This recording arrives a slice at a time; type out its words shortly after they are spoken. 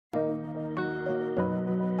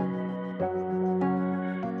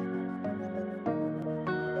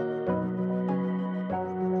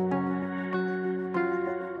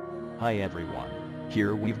Hi everyone.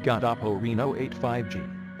 Here we've got OPPO Reno8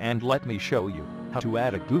 5G, and let me show you how to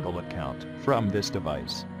add a Google account from this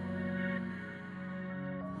device.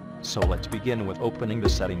 So let's begin with opening the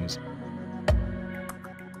settings.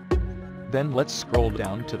 Then let's scroll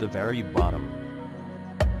down to the very bottom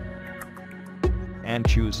and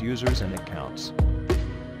choose Users and Accounts.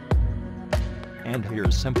 And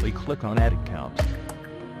here simply click on Add Account.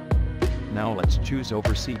 Now let's choose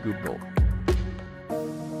Oversee Google.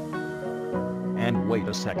 And wait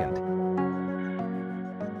a second.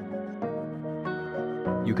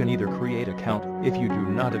 You can either create account if you do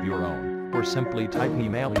not have your own, or simply type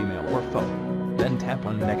email or phone, then tap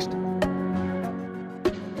on Next.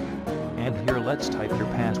 And here let's type your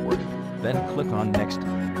password, then click on Next.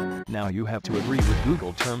 Now you have to agree with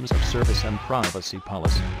Google Terms of Service and Privacy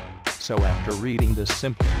Policy. So after reading this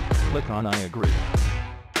simply, click on I agree.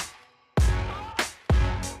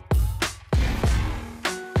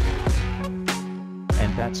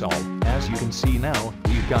 And that's all. As you can see now,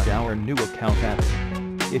 we've got our new account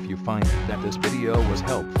added. If you find that this video was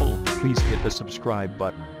helpful, please hit the subscribe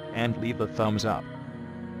button and leave a thumbs up.